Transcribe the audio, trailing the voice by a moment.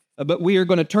but we are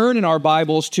going to turn in our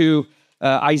Bibles to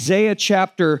Isaiah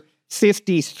chapter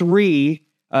 53.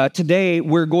 Today,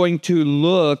 we're going to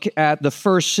look at the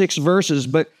first 6 verses,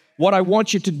 but what I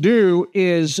want you to do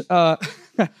is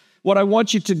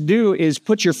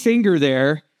put your finger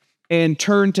there and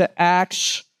turn to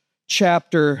Acts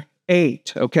chapter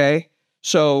 8, okay?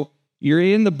 So you're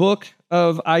in the book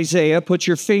of Isaiah, put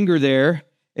your finger there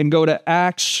and go to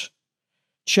Acts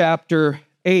chapter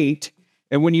 8.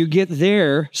 And when you get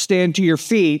there, stand to your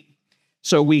feet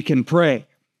so we can pray.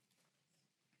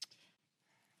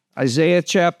 Isaiah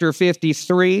chapter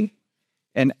 53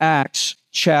 and Acts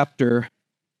chapter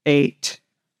 8.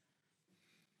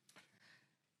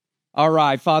 All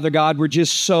right, Father God, we're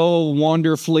just so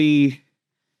wonderfully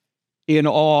in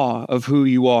awe of who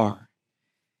you are.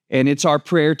 And it's our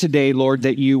prayer today, Lord,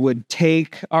 that you would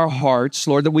take our hearts,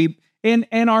 Lord, that we, and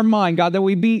our mind, God, that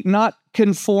we be not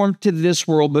conformed to this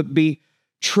world, but be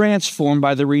transformed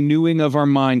by the renewing of our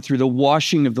mind through the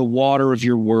washing of the water of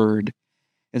your word.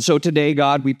 And so today,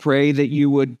 God, we pray that you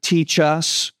would teach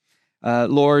us,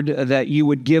 Lord, that you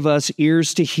would give us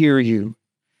ears to hear you,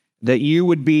 that you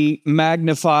would be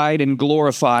magnified and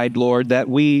glorified, Lord, that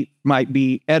we might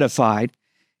be edified.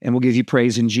 And we'll give you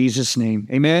praise in Jesus' name.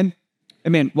 Amen?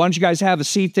 Amen. Why don't you guys have a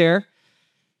seat there?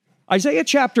 Isaiah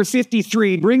chapter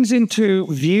 53 brings into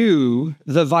view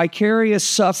the vicarious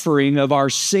suffering of our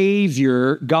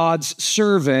Savior, God's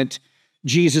servant,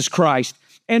 Jesus Christ.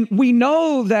 And we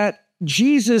know that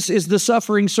Jesus is the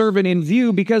suffering servant in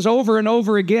view because over and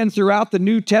over again throughout the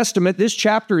New Testament, this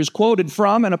chapter is quoted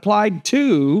from and applied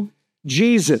to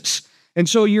Jesus. And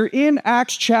so you're in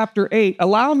Acts chapter 8.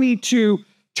 Allow me to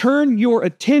turn your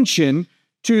attention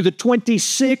to the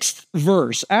 26th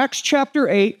verse, Acts chapter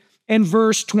 8 and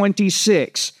verse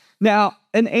 26. Now,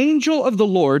 an angel of the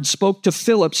Lord spoke to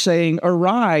Philip, saying,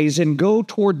 "Arise and go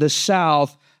toward the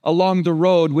south along the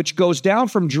road which goes down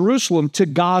from Jerusalem to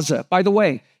Gaza." By the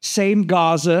way, same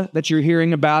Gaza that you're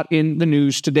hearing about in the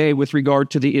news today with regard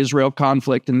to the Israel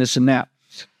conflict and this and that.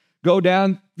 Go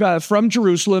down from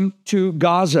Jerusalem to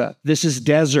Gaza. This is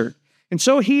desert. And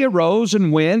so he arose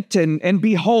and went, and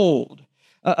behold,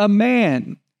 a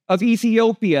man of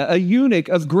Ethiopia, a eunuch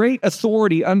of great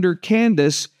authority under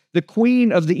Candace, the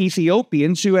queen of the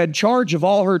Ethiopians, who had charge of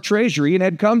all her treasury and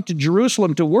had come to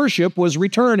Jerusalem to worship, was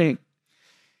returning.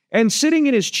 And sitting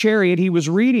in his chariot, he was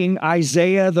reading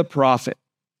Isaiah the prophet.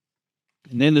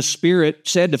 And then the Spirit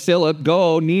said to Philip,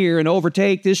 "Go near and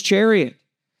overtake this chariot."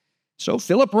 So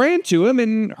Philip ran to him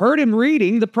and heard him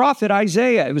reading the prophet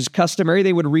Isaiah. It was customary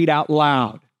they would read out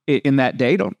loud in that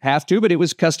day. Don't have to, but it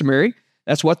was customary.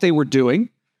 That's what they were doing.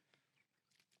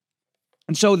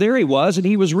 And so there he was, and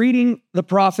he was reading the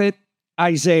prophet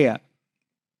Isaiah.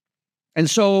 And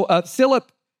so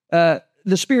the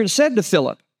Spirit said to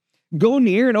Philip, "Go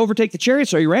near and overtake the chariot."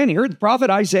 So he ran, he heard the prophet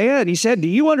Isaiah, and he said, "Do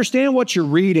you understand what you're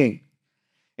reading?"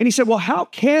 And he said, "Well, how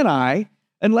can I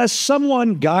unless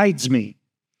someone guides me?"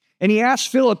 And he asked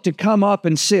Philip to come up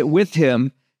and sit with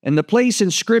him. And the place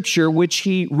in Scripture which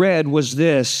he read was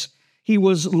this: "He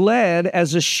was led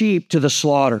as a sheep to the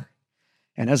slaughter.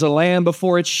 And as a lamb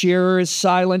before its shearer is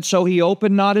silent, so he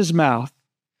opened not his mouth.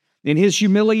 In his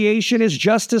humiliation his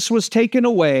justice was taken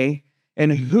away.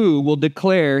 And who will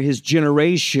declare his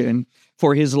generation?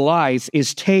 For his life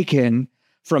is taken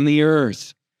from the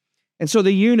earth." And so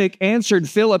the eunuch answered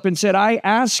Philip and said, "I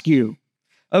ask you,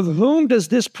 of whom does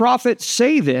this prophet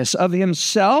say this? Of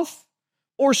himself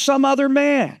or some other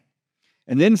man?"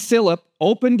 And then Philip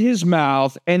opened his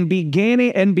mouth and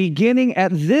beginning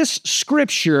at this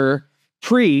scripture,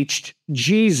 preached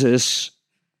Jesus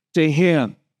to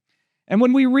him. And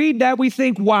when we read that, we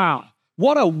think, wow,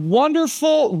 what a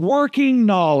wonderful working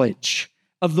knowledge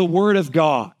of the Word of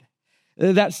God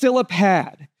that Philip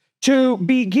had to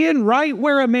begin right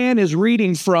where a man is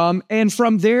reading from, and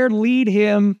from there lead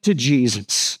him to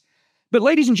Jesus. But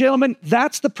ladies and gentlemen,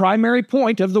 that's the primary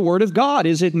point of the Word of God,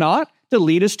 is it not? To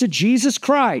lead us to Jesus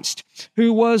Christ,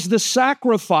 who was the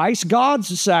sacrifice,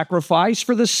 God's sacrifice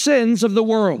for the sins of the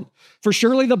world. For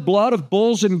surely the blood of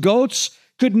bulls and goats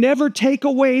could never take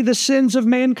away the sins of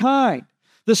mankind.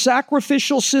 The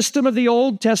sacrificial system of the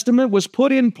Old Testament was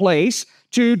put in place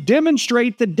to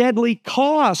demonstrate the deadly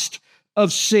cost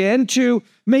of sin, to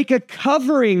make a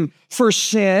covering for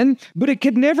sin, but it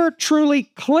could never truly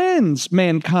cleanse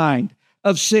mankind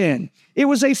of sin. It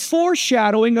was a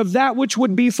foreshadowing of that which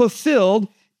would be fulfilled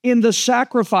in the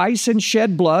sacrifice and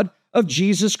shed blood of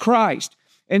Jesus Christ.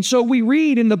 And so we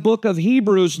read in the book of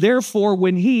Hebrews, "Therefore,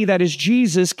 when he," that is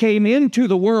Jesus, "came into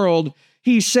the world,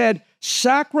 he said,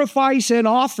 'Sacrifice and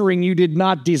offering you did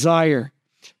not desire,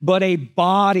 but a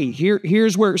body.'"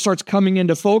 Here's where it starts coming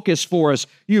into focus for us.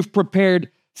 "You've prepared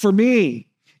for me.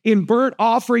 In burnt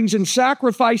offerings and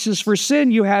sacrifices for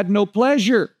sin, you had no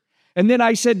pleasure. And then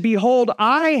I said, behold,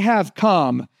 I have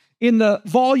come. In the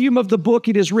volume of the book,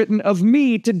 it is written of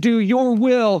me to do your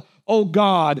will, O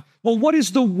God. Well, what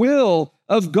is the will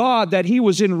of God that he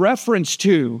was in reference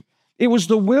to? It was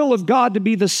the will of God to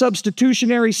be the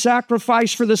substitutionary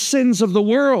sacrifice for the sins of the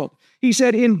world. He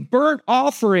said, in burnt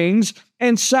offerings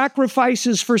and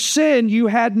sacrifices for sin, you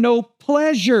had no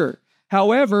pleasure.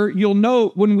 However, you'll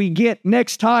note when we get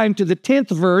next time to the 10th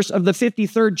verse of the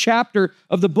 53rd chapter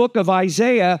of the book of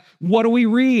Isaiah, what do we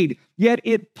read? Yet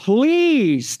it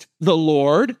pleased the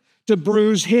Lord to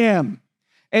bruise him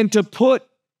and to put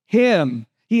him,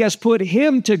 he has put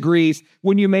him to grief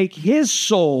when you make his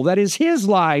soul, that is his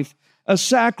life, a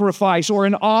sacrifice or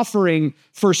an offering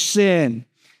for sin.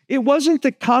 It wasn't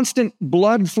the constant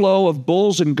blood flow of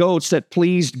bulls and goats that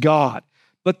pleased God,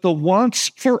 but the once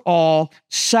for all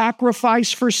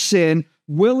sacrifice for sin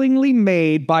willingly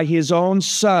made by his own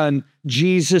Son,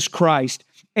 Jesus Christ.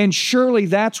 And surely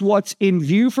that's what's in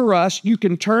view for us. You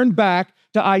can turn back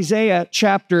to Isaiah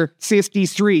chapter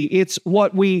 53. It's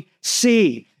what we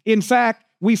see. In fact,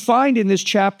 we find in this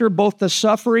chapter both the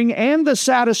suffering and the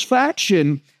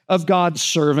satisfaction of God's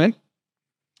servant.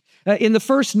 In the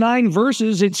first 9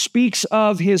 verses, it speaks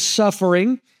of his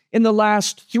suffering. In the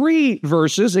last 3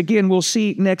 verses, again, we'll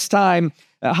see next time,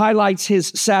 highlights his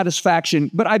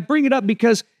satisfaction. But I bring it up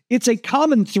because it's a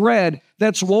common thread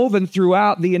that's woven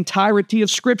throughout the entirety of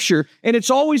Scripture. And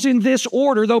it's always in this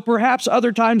order, though perhaps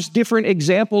other times different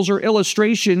examples or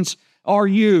illustrations are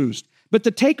used. But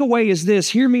the takeaway is this,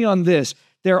 hear me on this.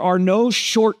 There are no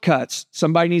shortcuts.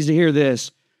 Somebody needs to hear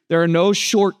this. There are no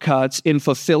shortcuts in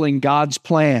fulfilling God's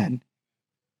plan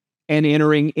and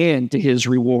entering into his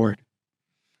reward.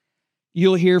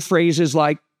 You'll hear phrases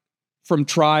like from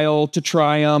trial to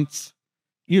triumph,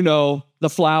 you know, the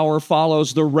flower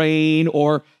follows the rain,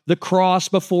 or the cross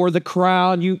before the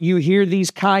crown. You hear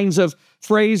these kinds of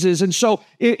phrases. And so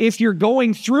if you're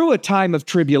going through a time of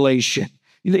tribulation,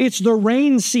 it's the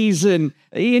rain season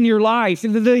in your life.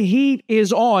 The heat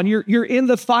is on. You're in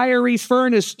the fiery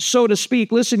furnace, so to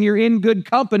speak. Listen, you're in good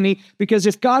company, because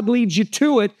if God leads you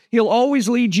to it, he'll always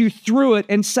lead you through it,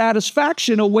 and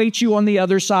satisfaction awaits you on the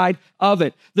other side of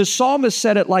it. The psalmist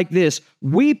said it like this: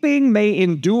 weeping may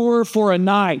endure for a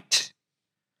night,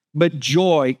 but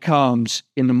joy comes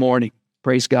in the morning.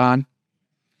 Praise God.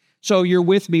 So you're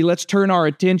with me. Let's turn our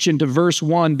attention to verse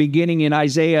 1, beginning in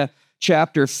Isaiah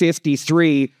chapter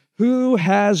 53. Who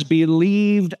has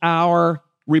believed our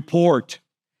report?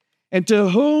 And to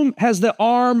whom has the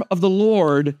arm of the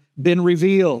Lord been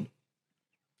revealed?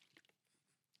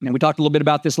 Now, we talked a little bit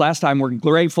about this last time. We're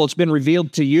grateful it's been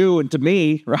revealed to you and to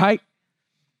me, right?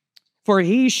 For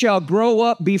he shall grow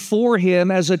up before him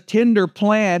as a tender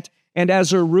plant and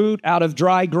as a root out of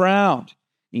dry ground.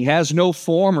 He has no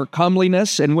form or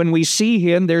comeliness, and when we see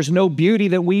him, there's no beauty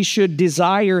that we should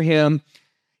desire him.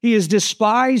 He is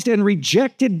despised and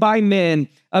rejected by men,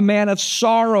 a man of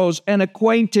sorrows and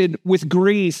acquainted with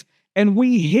grief. And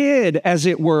we hid, as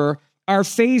it were, our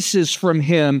faces from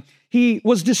him. He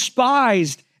was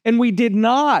despised, and we did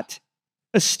not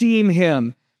esteem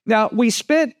him. Now, we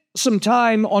spent some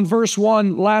time on verse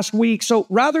 1 last week, so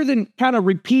rather than kind of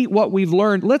repeat what we've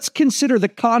learned, let's consider the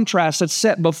contrast that's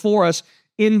set before us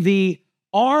in the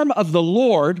arm of the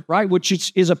Lord, right,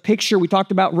 which is a picture. We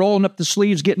talked about rolling up the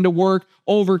sleeves, getting to work,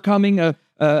 overcoming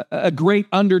a great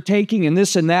undertaking and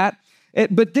this and that.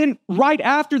 But then right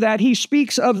after that, he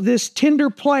speaks of this tender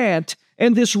plant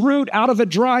and this root out of a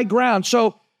dry ground.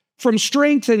 So from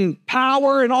strength and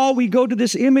power and all, we go to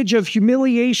this image of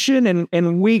humiliation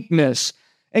and weakness.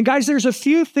 And guys, there's a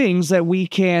few things that we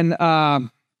can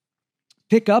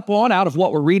pick up on out of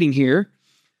what we're reading here.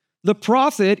 The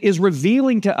prophet is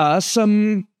revealing to us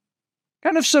some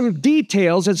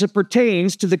details as it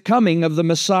pertains to the coming of the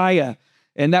Messiah,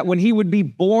 and that when he would be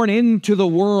born into the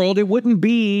world, it wouldn't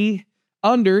be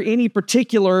under any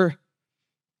particular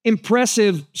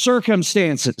impressive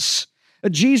circumstances.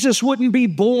 Jesus wouldn't be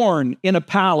born in a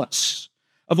palace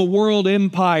of a world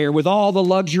empire with all the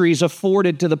luxuries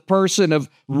afforded to the person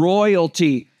of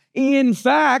royalty. In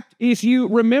fact, if you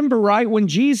remember right, when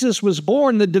Jesus was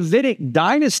born, the Davidic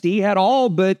dynasty had all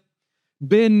but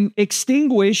been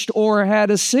extinguished or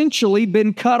had essentially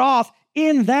been cut off,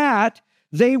 in that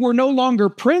they were no longer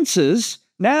princes.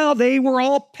 Now they were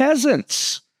all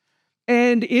peasants.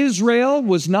 And Israel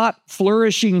was not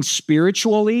flourishing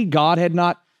spiritually. God had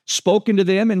not spoken to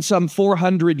them in some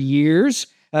 400 years.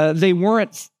 They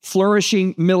weren't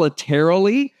flourishing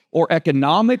militarily or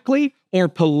economically or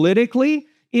politically.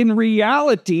 In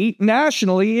reality,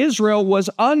 nationally, Israel was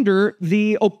under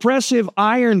the oppressive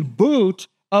iron boot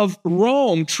of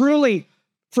Rome. Truly,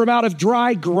 from out of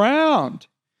dry ground,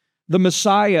 the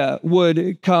Messiah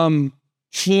would come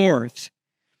forth.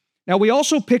 Now, we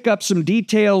also pick up some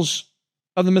details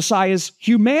of the Messiah's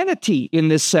humanity in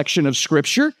this section of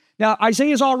Scripture. Now, Isaiah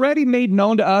has already made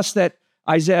known to us that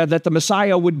the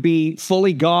Messiah would be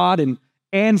fully God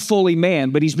and fully man,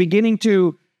 but he's beginning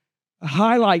to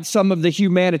highlight some of the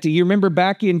humanity. You remember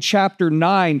back in chapter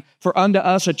 9, for unto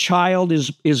us a child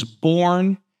is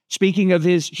born, speaking of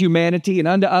his humanity, and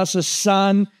unto us a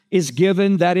son is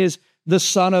given, that is the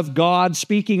Son of God,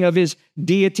 speaking of his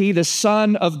deity. The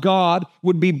Son of God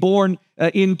would be born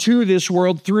into this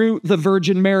world through the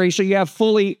Virgin Mary. So you have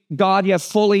fully God, you have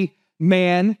fully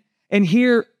man. And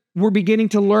here we're beginning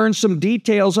to learn some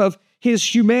details of his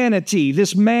humanity.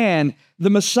 This man,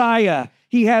 the Messiah,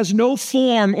 he has no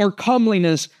form or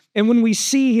comeliness. And when we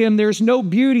see him, there's no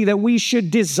beauty that we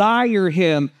should desire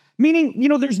him. Meaning,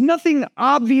 there's nothing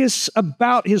obvious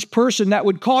about his person that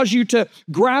would cause you to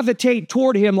gravitate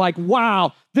toward him like,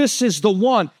 wow, this is the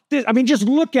one. Just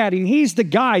look at him. He's the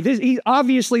guy. He's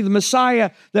obviously the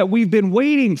Messiah that we've been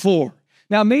waiting for.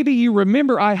 Now, maybe you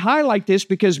remember, I highlight this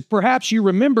because perhaps you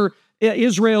remember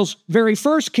Israel's very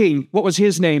first king. What was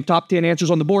his name? Top 10 answers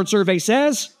on the board survey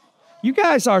says, you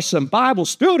guys are some Bible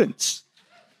students.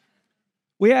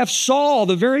 We have Saul,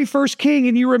 the very first king,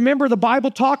 and you remember the Bible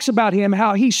talks about him,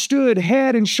 how he stood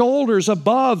head and shoulders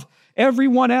above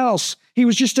everyone else. He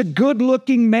was just a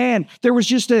good-looking man. There was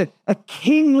just a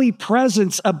kingly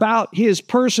presence about his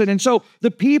person. And so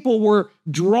the people were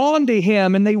drawn to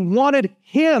him, and they wanted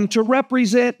him to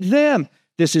represent them.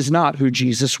 This is not who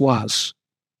Jesus was.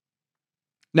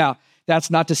 Now, that's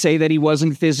not to say that he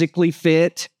wasn't physically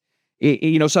fit.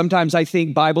 Sometimes I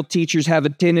think Bible teachers have a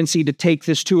tendency to take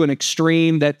this to an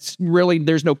extreme that's really,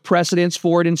 there's no precedence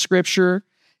for it in Scripture.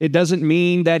 It doesn't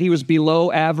mean that he was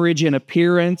below average in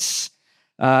appearance.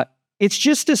 It's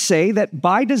just to say that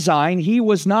by design, he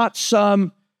was not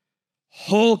some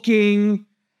hulking,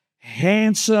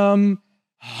 handsome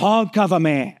hunk of a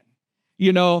man.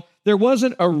 There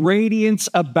wasn't a radiance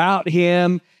about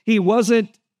him. He wasn't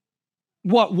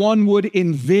what one would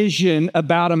envision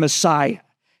about a Messiah.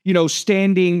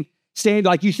 Standing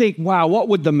like you think, wow, what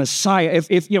would the Messiah,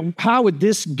 how would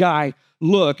this guy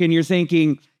look? And you're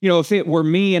thinking, if it were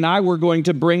me and I were going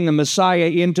to bring the Messiah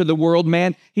into the world,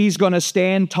 man, he's going to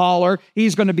stand taller.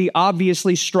 He's going to be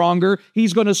obviously stronger.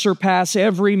 He's going to surpass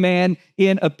every man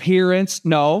in appearance.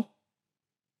 No.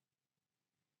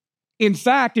 In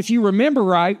fact, if you remember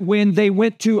right, when they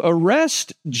went to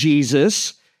arrest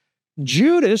Jesus,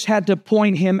 Judas had to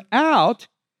point him out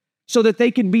so that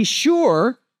they could be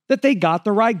sure that they got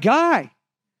the right guy.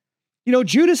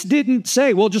 Judas didn't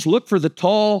say, well, just look for the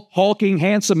tall, hulking,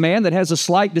 handsome man that has a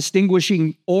slight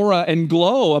distinguishing aura and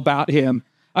glow about him.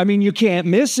 You can't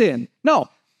miss him. No,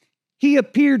 he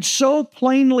appeared so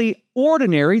plainly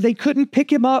ordinary, they couldn't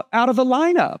pick him up out of a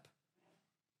lineup.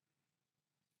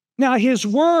 Now, his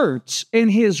words and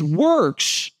his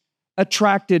works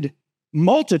attracted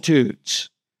multitudes.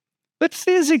 But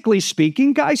physically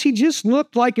speaking, guys, he just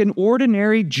looked like an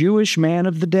ordinary Jewish man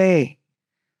of the day.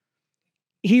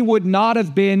 He would not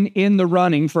have been in the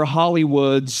running for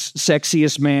Hollywood's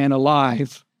Sexiest Man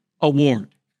Alive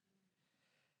award.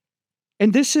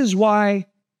 And this is why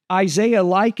Isaiah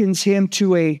likens him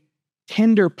to a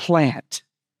tender plant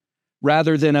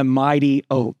rather than a mighty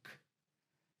oak.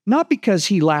 Not because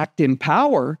he lacked in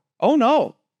power. Oh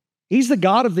no, he's the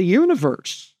God of the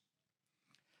universe.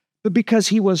 But because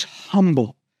he was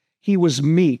humble, he was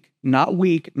meek, not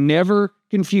weak. Never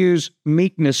confuse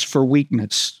meekness for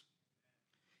weakness.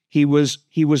 He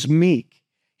was meek.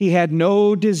 He had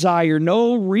no desire,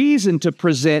 no reason to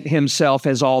present himself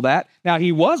as all that. Now,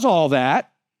 he was all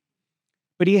that,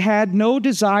 but he had no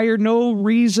desire, no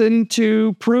reason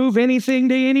to prove anything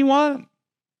to anyone.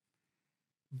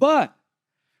 But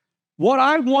what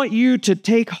I want you to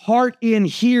take heart in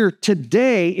here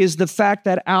today is the fact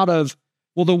that out of,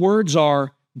 the words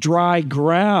are dry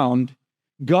ground,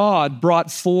 God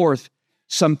brought forth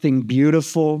something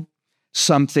beautiful,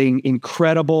 something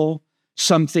incredible,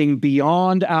 something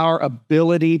beyond our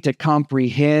ability to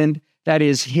comprehend. That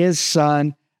is his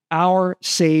Son, our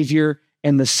Savior,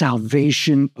 and the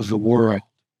salvation of the world.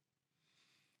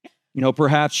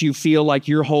 Perhaps you feel like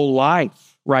your whole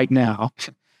life right now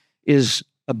is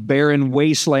a barren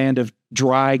wasteland of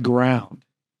dry ground.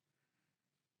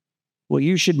 Well,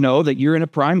 you should know that you're in a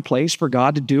prime place for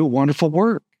God to do a wonderful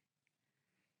work.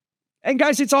 And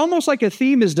guys, it's almost like a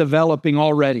theme is developing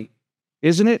already,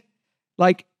 isn't it?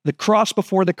 Like the cross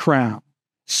before the crown,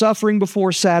 suffering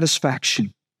before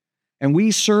satisfaction. And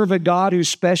we serve a God who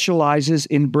specializes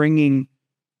in bringing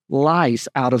life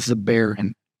out of the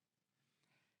barren.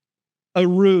 a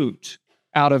root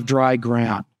out of dry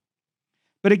ground.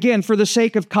 But again, for the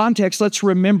sake of context, let's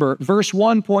remember, verse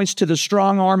 1 points to the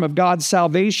strong arm of God's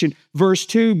salvation. Verse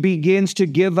 2 begins to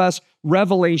give us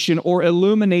revelation or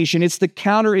illumination. It's the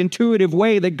counterintuitive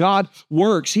way that God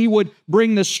works. He would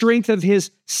bring the strength of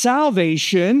his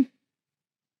salvation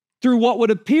through what would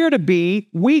appear to be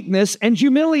weakness and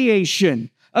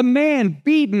humiliation. A man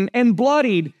beaten and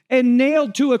bloodied and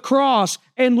nailed to a cross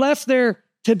and left there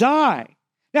to die.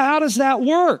 Now, how does that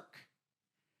work?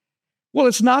 Well,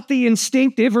 it's not the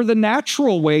instinctive or the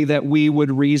natural way that we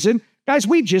would reason. Guys,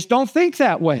 we just don't think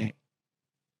that way.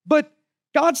 But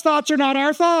God's thoughts are not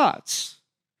our thoughts.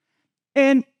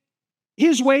 And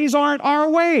his ways aren't our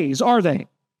ways, are they?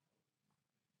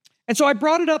 And so I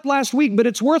brought it up last week, but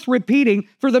it's worth repeating,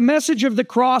 for the message of the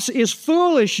cross is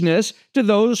foolishness to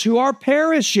those who are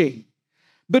perishing.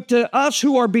 But to us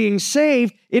who are being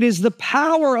saved, it is the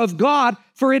power of God,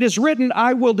 for it is written,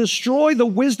 I will destroy the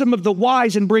wisdom of the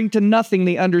wise and bring to nothing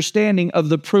the understanding of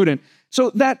the prudent. So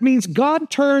that means God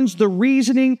turns the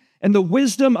reasoning and the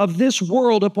wisdom of this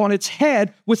world upon its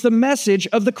head with the message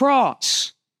of the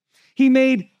cross. He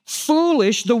made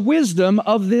foolish the wisdom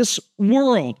of this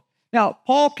world. Now,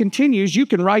 Paul continues, you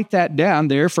can write that down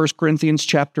there, 1 Corinthians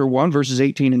chapter 1, verses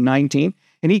 18 and 19.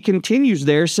 And he continues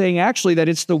there saying actually that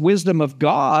it's the wisdom of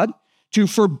God to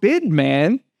forbid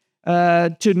man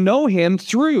to know him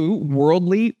through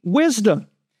worldly wisdom.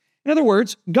 In other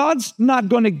words, God's not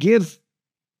going to give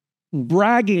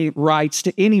bragging rights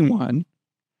to anyone,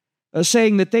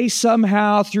 saying that they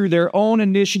somehow, through their own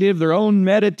initiative, their own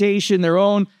meditation, their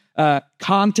own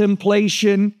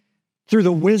contemplation, through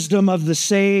the wisdom of the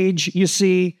sage, you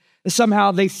see,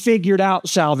 somehow they figured out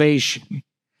salvation.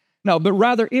 No, but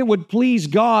rather it would please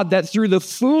God that through the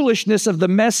foolishness of the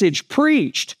message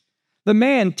preached, the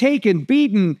man taken,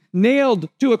 beaten, nailed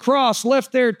to a cross,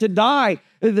 left there to die,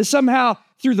 somehow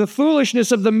through the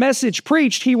foolishness of the message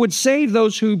preached, he would save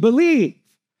those who believe.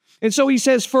 And so he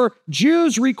says, for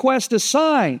Jews request a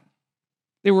sign.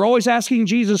 They were always asking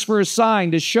Jesus for a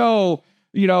sign to show,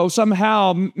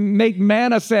 somehow make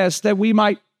manifest that we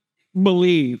might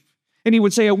believe. And he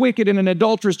would say, a wicked and an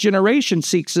adulterous generation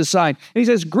seeks a sign. And he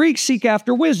says, Greeks seek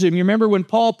after wisdom. You remember when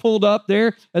Paul pulled up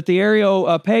there at the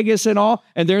Areopagus and all,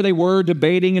 and there they were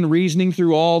debating and reasoning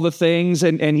through all the things.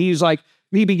 And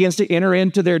he begins to enter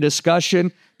into their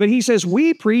discussion. But he says,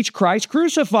 we preach Christ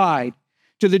crucified.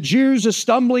 To the Jews, a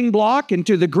stumbling block, and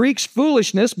to the Greeks,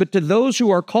 foolishness. But to those who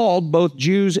are called, both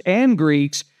Jews and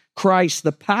Greeks, Christ,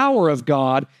 the power of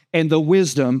God and the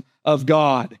wisdom of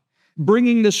God,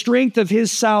 bringing the strength of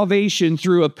his salvation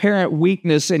through apparent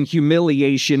weakness and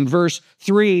humiliation. Verse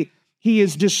 3, he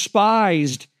is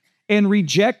despised and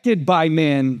rejected by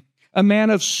men, a man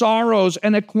of sorrows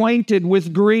and acquainted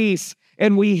with grief,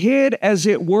 and we hid, as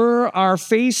it were, our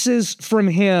faces from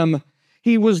him.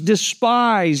 He was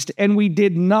despised, and we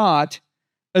did not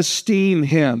esteem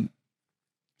him.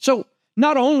 So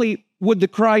not only would the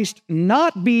Christ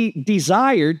not be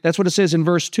desired, that's what it says in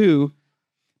verse 2,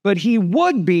 but he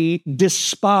would be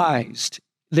despised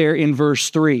there in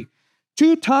verse 3.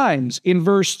 2 times in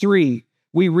verse 3,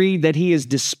 we read that he is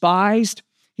despised,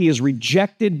 he is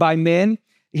rejected by men,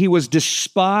 he was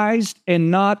despised and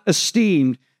not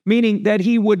esteemed, meaning that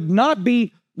he would not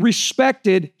be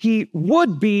respected, he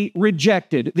would be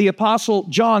rejected. The Apostle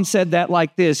John said that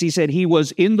like this. He said, he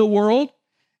was in the world,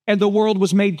 and the world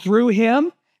was made through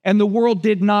him, and the world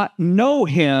did not know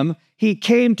him. He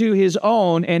came to his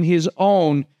own, and his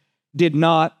own did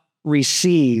not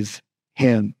receive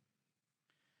him.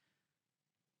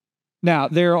 Now,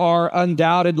 there are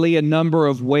undoubtedly a number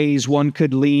of ways one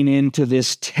could lean into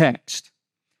this text,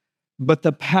 but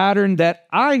the pattern that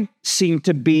I seem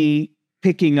to be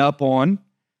picking up on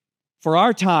for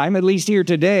our time, at least here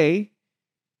today,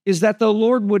 is that the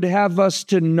Lord would have us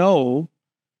to know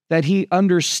that he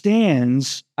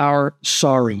understands our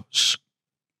sorrows.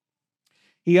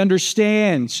 He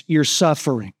understands your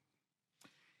suffering.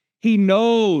 He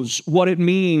knows what it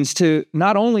means to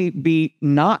not only be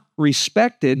not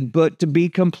respected, but to be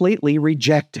completely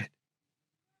rejected.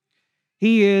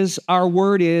 He is, our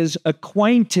word is,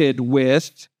 acquainted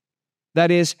with,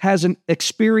 that is, has an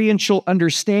experiential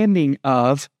understanding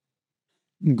of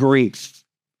grief.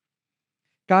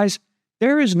 Guys,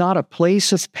 there is not a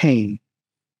place of pain,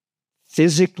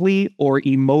 physically or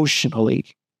emotionally,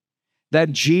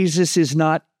 that Jesus is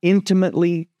not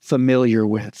intimately familiar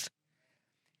with.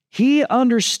 He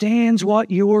understands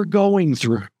what you're going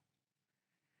through.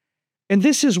 And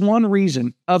this is one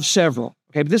reason of several.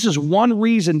 Okay, but this is one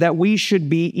reason that we should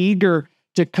be eager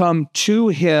to come to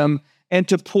him and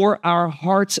to pour our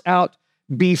hearts out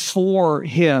before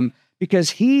him,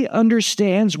 because he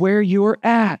understands where you're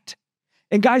at.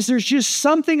 And guys, there's just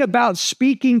something about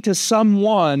speaking to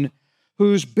someone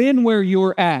who's been where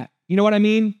you're at. You know what I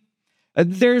mean?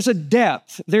 There's a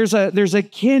depth, there's a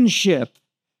kinship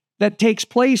that takes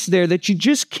place there that you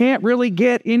just can't really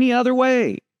get any other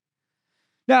way.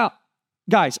 Now,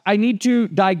 guys, I need to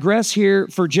digress here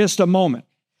for just a moment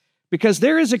because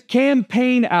there is a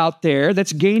campaign out there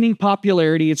that's gaining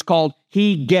popularity. It's called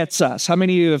He Gets Us. How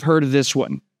many of you have heard of this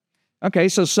one? Okay,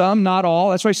 so some, not all.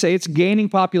 That's why I say it's gaining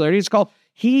popularity. It's called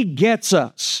He Gets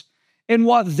Us. And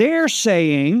what they're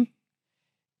saying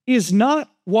is not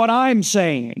what I'm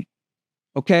saying,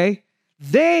 okay?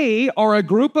 They are a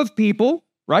group of people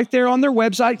right there on their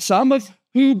website, some of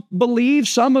whom believe,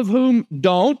 some of whom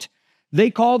don't.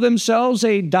 They call themselves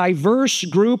a diverse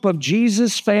group of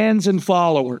Jesus fans and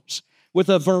followers with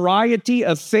a variety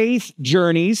of faith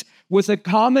journeys, with a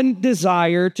common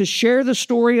desire to share the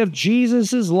story of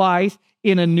Jesus' life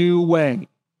in a new way.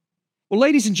 Well,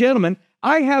 ladies and gentlemen,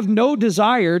 I have no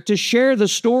desire to share the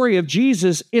story of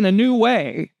Jesus in a new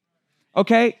way,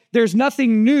 okay? There's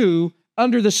nothing new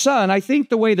under the sun. I think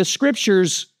the way the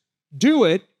scriptures do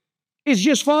it is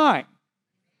just fine.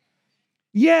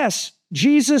 Yes,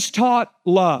 Jesus taught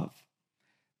love,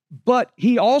 but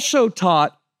he also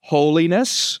taught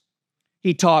holiness.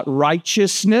 He taught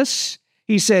righteousness.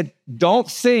 He said, don't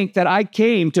think that I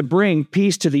came to bring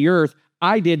peace to the earth.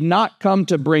 I did not come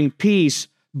to bring peace,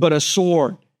 but a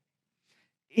sword.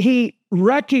 He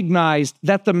recognized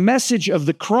that the message of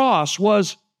the cross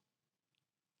was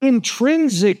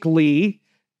intrinsically,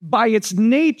 by its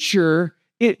nature,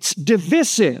 it's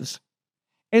divisive,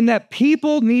 and that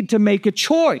people need to make a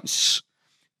choice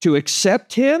to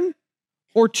accept him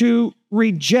or to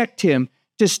reject him,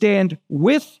 to stand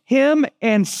with him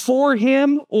and for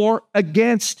him or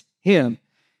against him.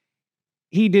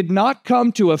 He did not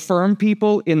come to affirm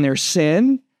people in their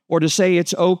sin or to say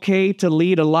it's okay to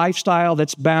lead a lifestyle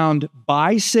that's bound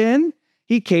by sin.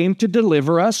 He came to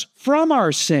deliver us from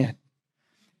our sin.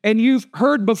 And you've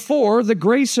heard before, the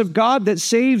grace of God that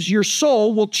saves your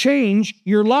soul will change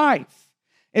your life.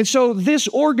 And so this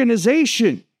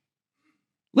organization,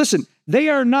 listen, they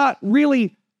are not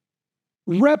really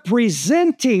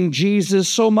representing Jesus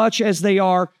so much as they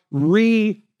are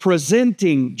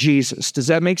representing Jesus. Does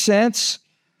that make sense?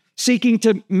 Seeking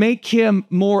to make him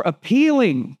more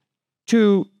appealing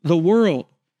to the world.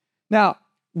 Now,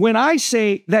 when I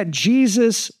say that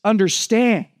Jesus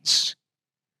understands,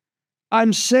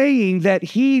 I'm saying that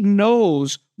he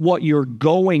knows what you're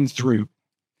going through.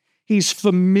 He's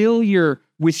familiar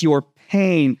with your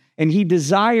pain, and he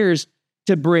desires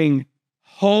to bring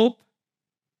hope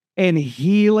and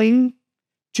healing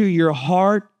to your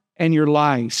heart and your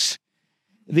lives.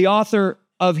 The author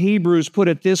of Hebrews put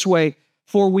it this way,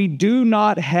 for we do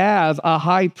not have a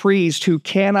high priest who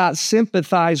cannot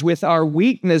sympathize with our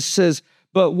weaknesses,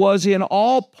 but was in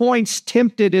all points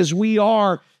tempted as we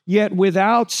are, yet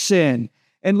without sin.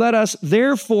 And let us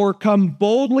therefore come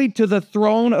boldly to the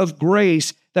throne of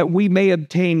grace that we may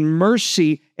obtain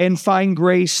mercy and find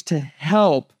grace to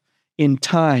help in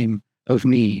time of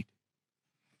need.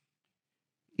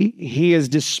 He is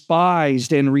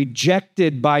despised and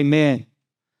rejected by men,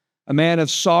 a man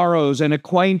of sorrows and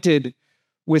acquainted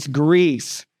with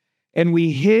grief. And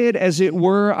we hid, as it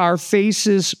were, our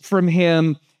faces from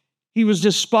him. He was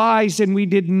despised, and we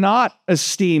did not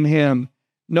esteem him.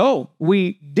 No,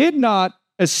 we did not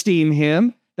esteem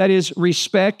him, that is,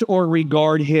 respect or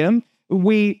regard him.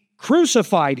 We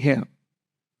crucified him.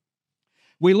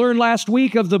 We learned last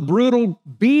week of the brutal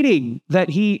beating that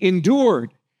he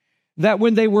endured, that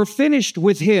when they were finished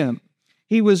with him,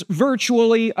 he was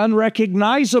virtually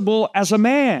unrecognizable as a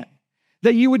man,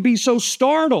 that you would be so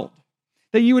startled,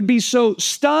 that you would be so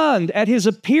stunned at his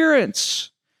appearance,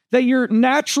 that your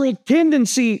natural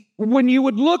tendency when you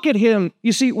would look at him,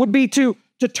 you see, would be to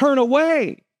turn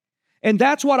away. And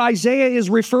that's what Isaiah is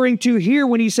referring to here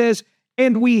when he says,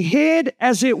 and we hid,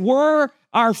 as it were,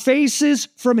 our faces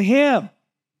from him.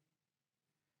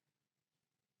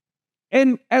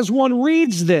 And as one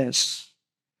reads this,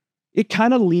 it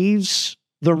kind of leaves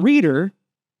the reader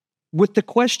with the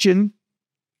question,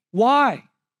 why?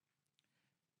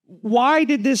 Why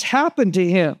did this happen to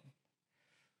him?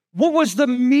 What was the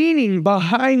meaning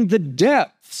behind the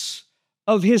depths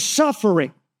of his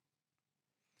suffering?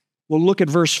 Well, look at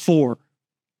verse 4.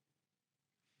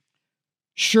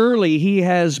 Surely he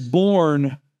has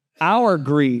borne our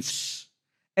griefs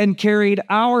and carried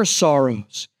our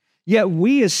sorrows, yet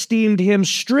we esteemed him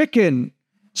stricken,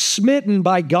 smitten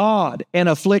by God, and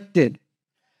afflicted.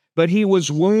 But he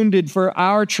was wounded for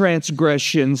our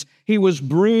transgressions, he was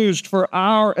bruised for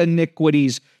our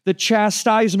iniquities. The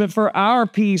chastisement for our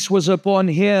peace was upon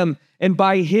him, and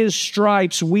by his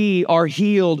stripes we are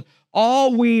healed.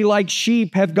 All we like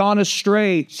sheep have gone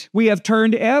astray. We have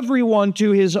turned everyone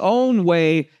to his own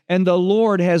way, and the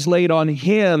Lord has laid on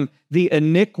him the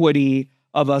iniquity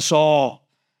of us all.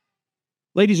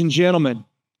 Ladies and gentlemen,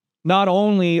 not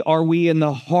only are we in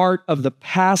the heart of the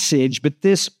passage, but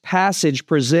this passage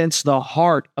presents the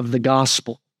heart of the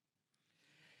gospel.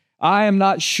 I am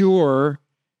not sure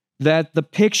that the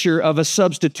picture of a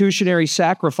substitutionary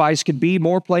sacrifice could be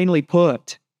more plainly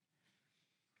put.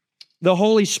 The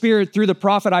Holy Spirit, through the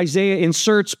prophet Isaiah,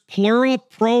 inserts plural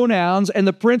pronouns and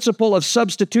the principle of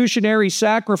substitutionary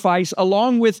sacrifice,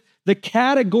 along with the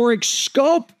categoric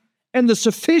scope and the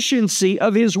sufficiency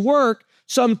of his work,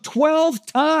 some 12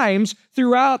 times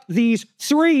throughout these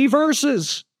 3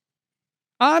 verses.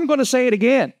 I'm going to say it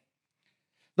again.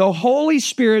 The Holy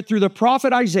Spirit, through the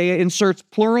prophet Isaiah, inserts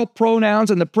plural pronouns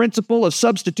and the principle of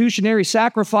substitutionary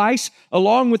sacrifice,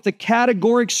 along with the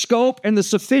categoric scope and the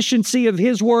sufficiency of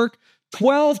his work,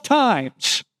 12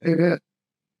 times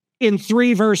in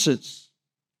 3 verses.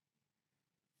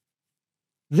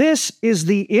 This is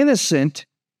the innocent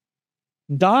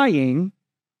dying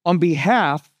on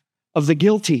behalf of the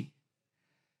guilty,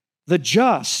 the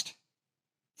just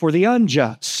for the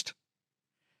unjust.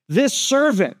 This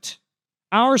servant,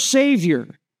 our Savior,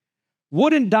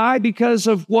 wouldn't die because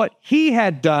of what he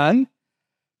had done,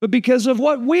 but because of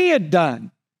what we had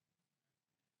done.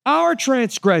 Our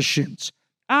transgressions,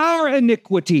 our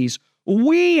iniquities,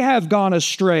 we have gone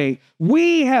astray.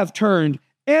 We have turned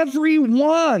every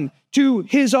one to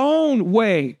his own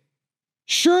way.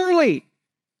 Surely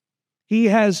he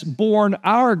has borne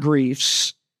our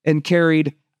griefs and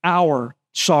carried our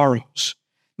sorrows.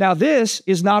 Now, this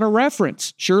is not a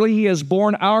reference. Surely he has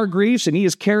borne our griefs and he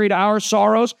has carried our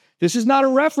sorrows. This is not a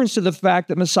reference to the fact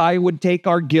that Messiah would take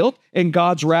our guilt and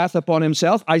God's wrath upon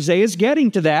himself. Isaiah is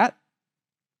getting to that.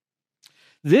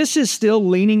 This is still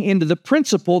leaning into the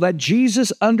principle that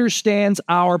Jesus understands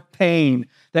our pain,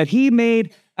 that he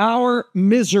made our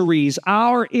miseries,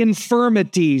 our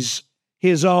infirmities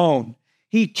his own.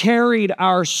 He carried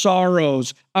our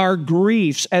sorrows, our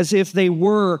griefs, as if they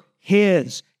were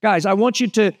his. Guys, I want you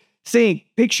to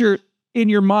picture in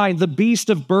your mind the beast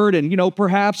of burden,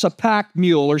 perhaps a pack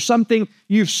mule or something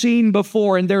you've seen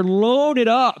before, and they're loaded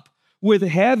up with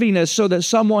heaviness so that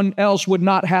someone else would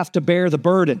not have to bear the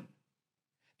burden.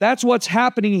 That's what's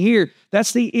happening here.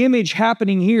 That's the image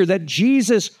happening here, that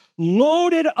Jesus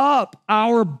loaded up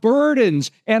our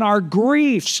burdens and our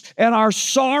griefs and our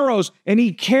sorrows, and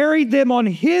he carried them on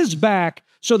his back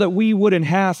so that we wouldn't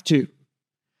have to.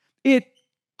 It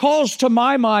calls to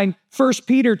my mind 1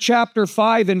 Peter chapter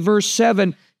 5 and verse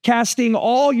 7, casting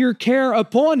all your care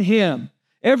upon him.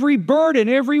 Every burden,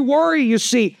 every worry, you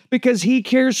see, because he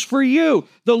cares for you.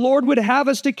 The Lord would have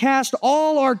us to cast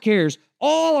all our cares,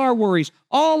 all our worries,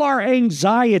 all our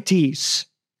anxieties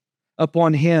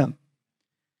upon him.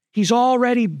 He's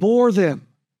already bore them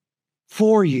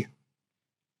for you.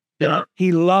 Yeah.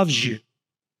 He loves you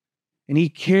and he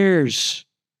cares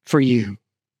for you.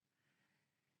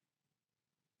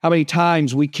 How many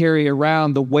times we carry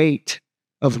around the weight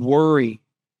of worry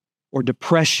or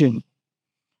depression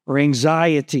or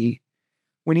anxiety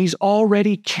when he's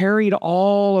already carried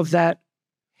all of that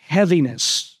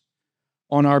heaviness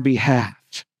on our behalf.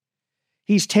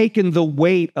 He's taken the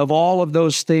weight of all of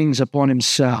those things upon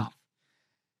himself.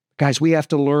 Guys, we have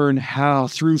to learn how,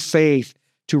 through faith,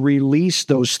 to release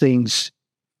those things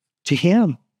to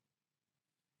him.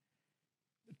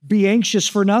 Be anxious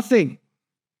for nothing,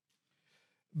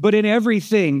 but in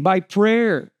everything, by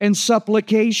prayer and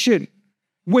supplication,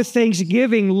 with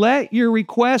thanksgiving, let your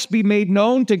requests be made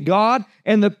known to God,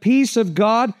 and the peace of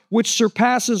God, which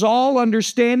surpasses all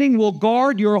understanding, will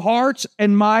guard your hearts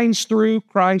and minds through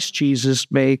Christ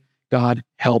Jesus. May God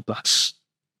help us.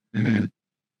 Amen.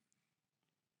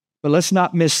 But let's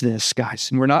not miss this, guys,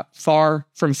 and we're not far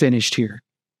from finished here.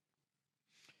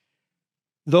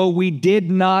 Though we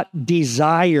did not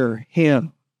desire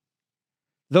him,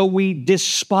 though we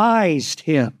despised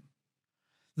him,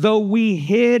 though we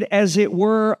hid, as it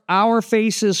were, our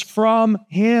faces from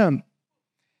him,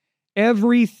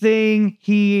 everything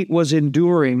he was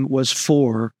enduring was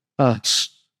for us.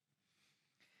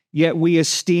 Yet we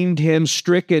esteemed him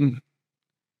stricken,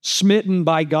 smitten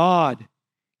by God,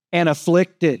 and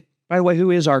afflicted. By the way,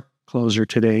 who is our closer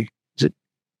today?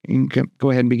 You can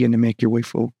go ahead and begin to make your way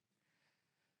forward.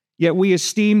 Yet we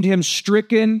esteemed him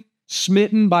stricken,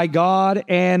 smitten by God,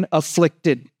 and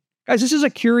afflicted. Guys, this is a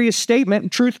curious statement,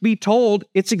 and truth be told,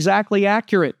 it's exactly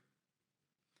accurate.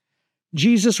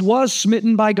 Jesus was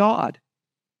smitten by God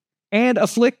and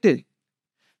afflicted.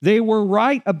 They were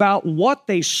right about what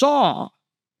they saw.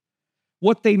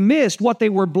 What they missed, what they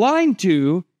were blind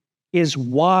to, is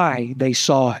why they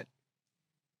saw it.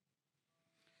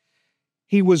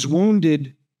 He was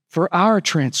wounded for our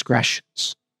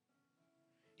transgressions.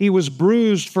 He was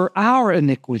bruised for our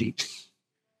iniquities.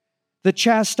 The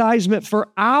chastisement for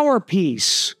our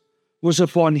peace was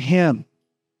upon him.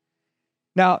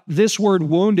 Now, this word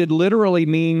wounded literally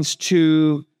means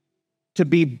to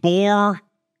be bore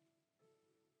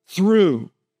through,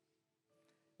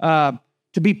 to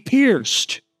be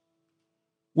pierced.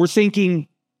 We're thinking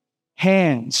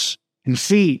hands and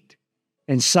feet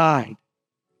and side.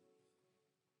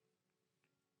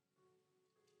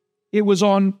 It was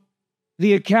on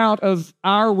the account of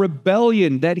our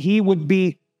rebellion that he would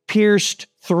be pierced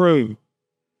through.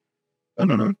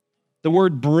 The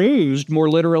word bruised more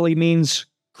literally means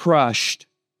crushed.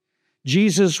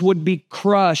 Jesus would be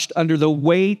crushed under the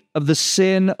weight of the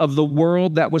sin of the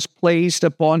world that was placed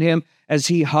upon him as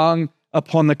he hung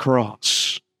upon the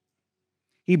cross.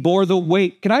 He bore the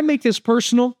weight. Can I make this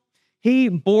personal? He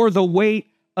bore the weight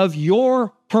of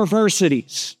your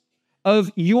perversities,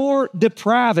 of your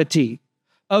depravity,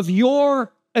 of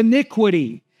your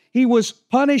iniquity. He was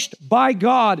punished by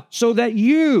God so that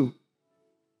you,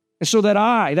 so that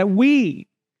I, that we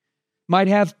might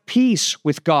have peace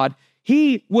with God.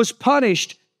 He was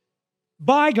punished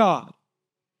by God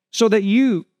so that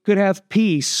you could have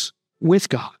peace with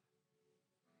God.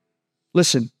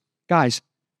 Listen, guys,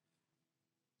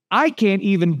 I can't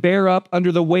even bear up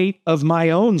under the weight of my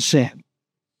own sin.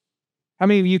 How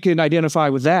many of you can identify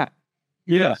with that?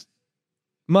 Yes.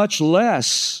 Much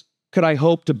less could I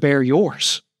hope to bear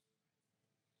yours.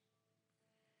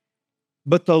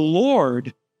 But the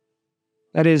Lord,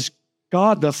 that is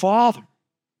God the Father,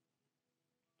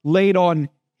 laid on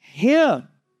him,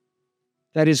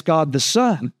 that is God the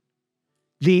Son,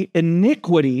 the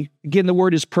iniquity, again, the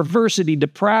word is perversity,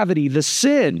 depravity, the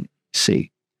sin,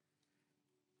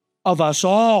 of us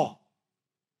all.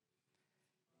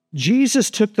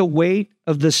 Jesus took the weight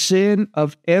of the sin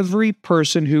of every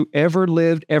person who ever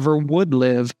lived, ever would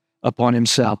live upon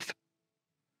himself.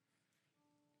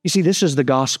 You see, this is the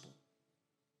gospel.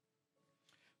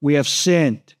 We have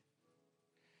sinned.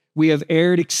 We have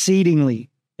erred exceedingly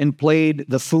and played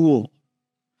the fool.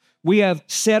 We have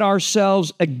set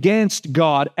ourselves against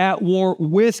God, at war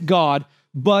with God,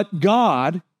 but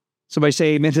God, somebody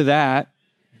say amen to that,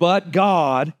 but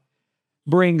God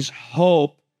brings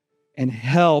hope and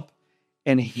help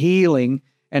and healing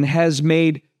and has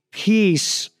made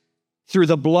peace through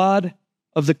the blood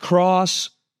of the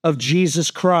cross of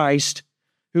Jesus Christ,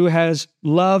 who has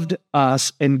loved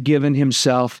us and given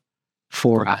himself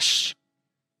for us.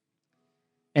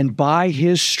 And by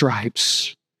his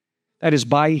stripes, that is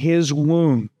by his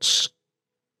wounds,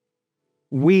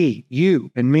 we,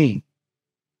 you and me,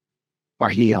 are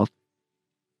healed.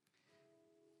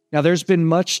 Now, there's been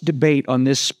much debate on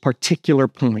this particular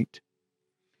point.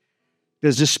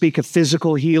 Does this speak of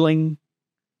physical healing?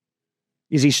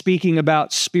 Is he speaking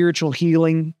about spiritual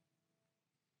healing?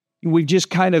 We've just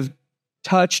kind of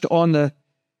touched on the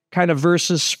kind of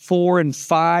verses 4 and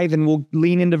 5, and we'll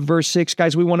lean into verse 6.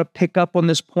 Guys, we want to pick up on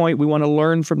this point. We want to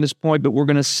learn from this point, but we're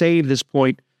going to save this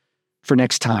point for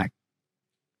next time.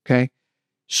 Okay?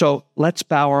 So let's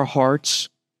bow our hearts,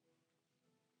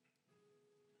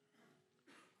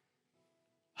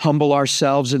 humble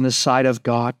ourselves in the sight of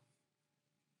God.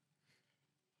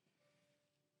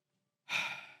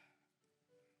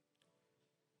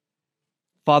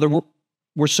 Father,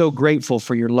 we're so grateful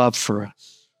for your love for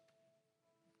us.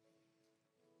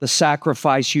 The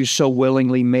sacrifice you so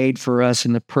willingly made for us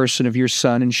in the person of your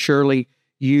Son, and surely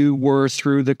you were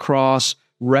through the cross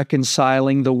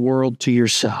reconciling the world to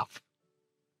yourself.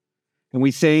 And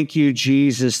we thank you,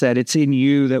 Jesus, that it's in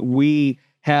you that we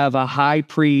have a high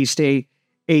priest, a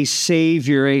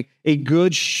Savior, a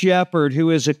good shepherd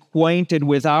who is acquainted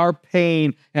with our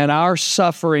pain and our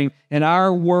suffering and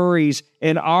our worries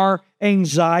and our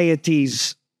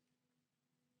anxieties.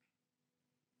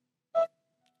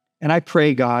 And I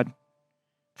pray, God,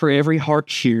 for every heart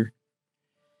here,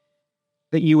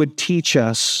 that you would teach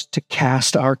us to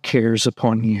cast our cares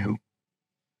upon you,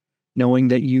 knowing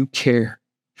that you care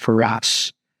for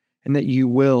us and that you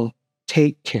will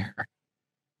take care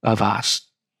of us.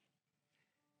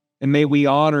 And may we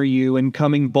honor you in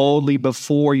coming boldly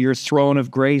before your throne of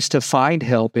grace to find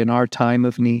help in our time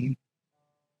of need.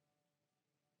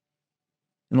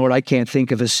 And Lord, I can't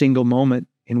think of a single moment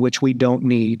in which we don't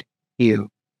need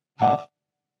you.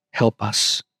 Help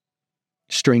us,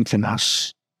 strengthen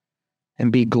us,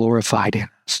 and be glorified in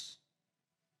us.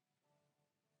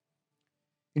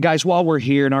 And guys, while we're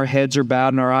here and our heads are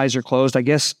bowed and our eyes are closed, I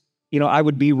guess, I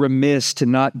would be remiss to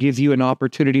not give you an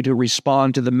opportunity to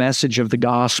respond to the message of the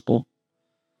gospel.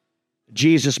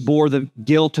 Jesus bore the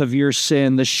guilt of your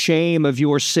sin, the shame of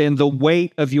your sin, the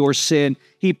weight of your sin.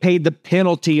 He paid the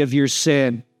penalty of your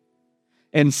sin.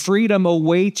 And freedom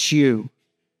awaits you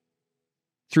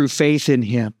through faith in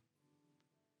Him.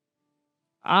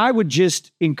 I would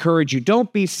just encourage you,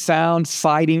 don't be found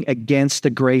fighting against the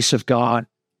grace of God.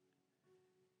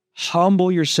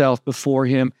 Humble yourself before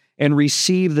Him and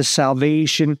receive the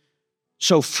salvation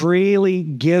so freely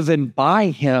given by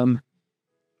Him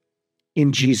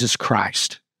in Jesus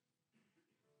Christ.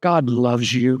 God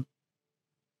loves you.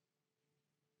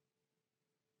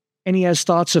 And He has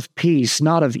thoughts of peace,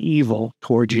 not of evil,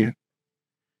 toward you,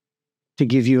 to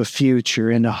give you a future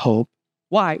and a hope.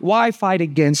 Why? Why fight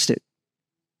against it?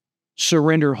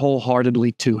 Surrender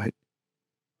wholeheartedly to it.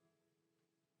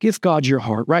 Give God your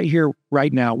heart right here,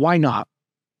 right now. Why not?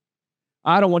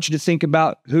 I don't want you to think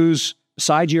about who's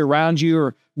beside you, around you,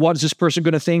 or what is this person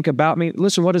going to think about me.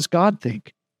 Listen, what does God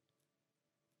think?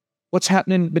 What's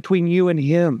happening between you and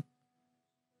Him?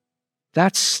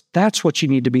 That's what you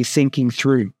need to be thinking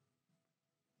through.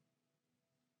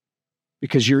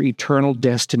 Because your eternal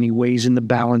destiny weighs in the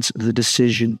balance of the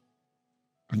decision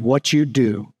of what you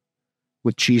do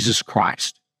with Jesus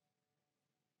Christ.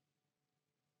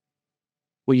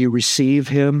 Will you receive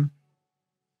Him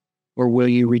or will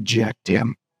you reject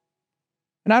Him?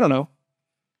 And I don't know.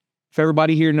 If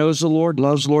everybody here knows the Lord,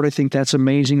 loves the Lord, I think that's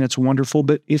amazing. That's wonderful.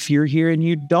 But if you're here and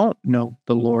you don't know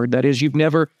the Lord, that is, you've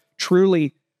never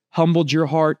truly humbled your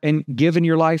heart and given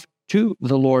your life to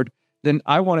the Lord, then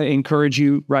I want to encourage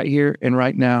you right here and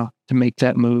right now to make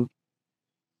that move.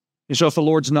 And so if the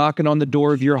Lord's knocking on the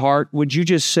door of your heart, would you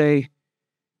just say,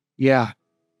 yeah,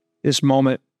 this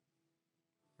moment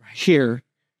right here,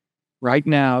 right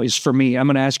now is for me. I'm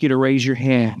going to ask you to raise your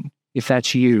hand if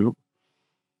that's you.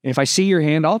 And if I see your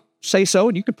hand, I'll say so,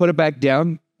 and you can put it back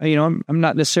down. I'm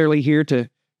not necessarily here to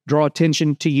draw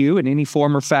attention to you in any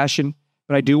form or fashion,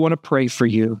 but I do want to pray for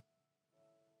you.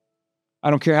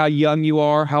 I don't care how young you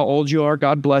are, how old you are.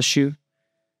 God bless you.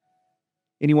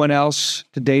 Anyone else?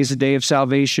 Today's the day of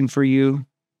salvation for you.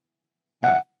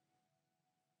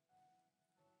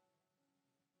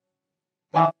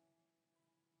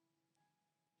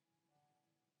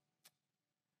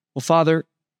 Well, Father,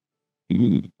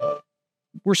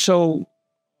 we're so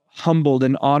humbled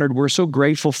and honored. We're so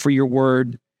grateful for your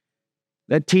word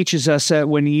that teaches us that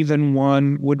when even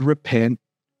one would repent,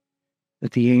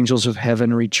 that the angels of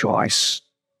heaven rejoice.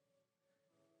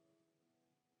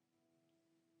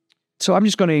 So I'm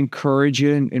just going to encourage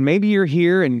you, and maybe you're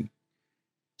here and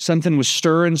something was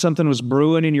stirring, something was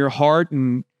brewing in your heart,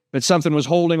 but something was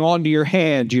holding on to your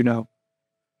hand,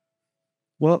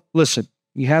 Well, listen,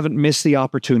 you haven't missed the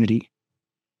opportunity.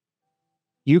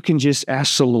 You can just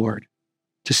ask the Lord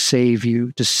to save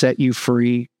you, to set you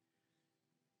free.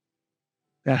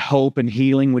 That hope and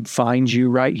healing would find you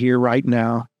right here, right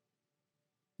now.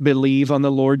 Believe on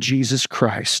the Lord Jesus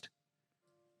Christ,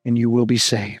 and you will be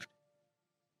saved.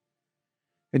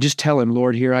 And just tell Him,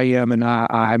 Lord, here I am, and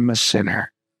I'm a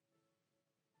sinner.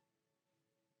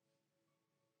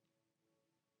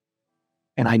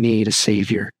 And I need a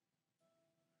Savior.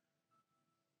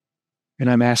 And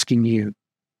I'm asking you,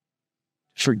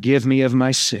 forgive me of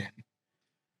my sin,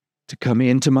 to come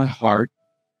into my heart,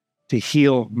 to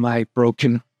heal my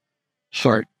broken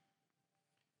heart,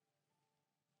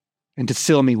 and to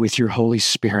fill me with your Holy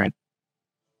Spirit.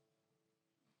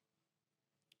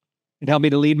 And help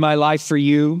me to lead my life for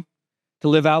you, to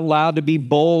live out loud, to be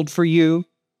bold for you.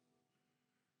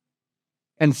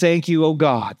 And thank you, O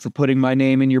God, for putting my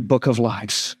name in your book of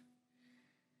lives.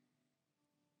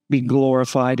 Be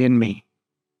glorified in me.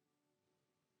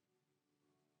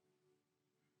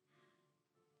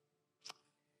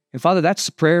 And Father, that's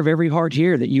the prayer of every heart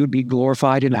here, that you would be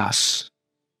glorified in us.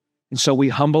 And so we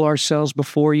humble ourselves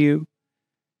before you.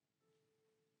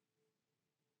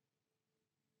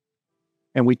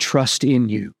 And we trust in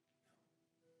you.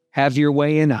 Have your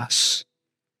way in us.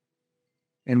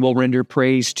 And we'll render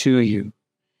praise to you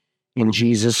in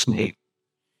Jesus' name.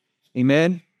 Amen.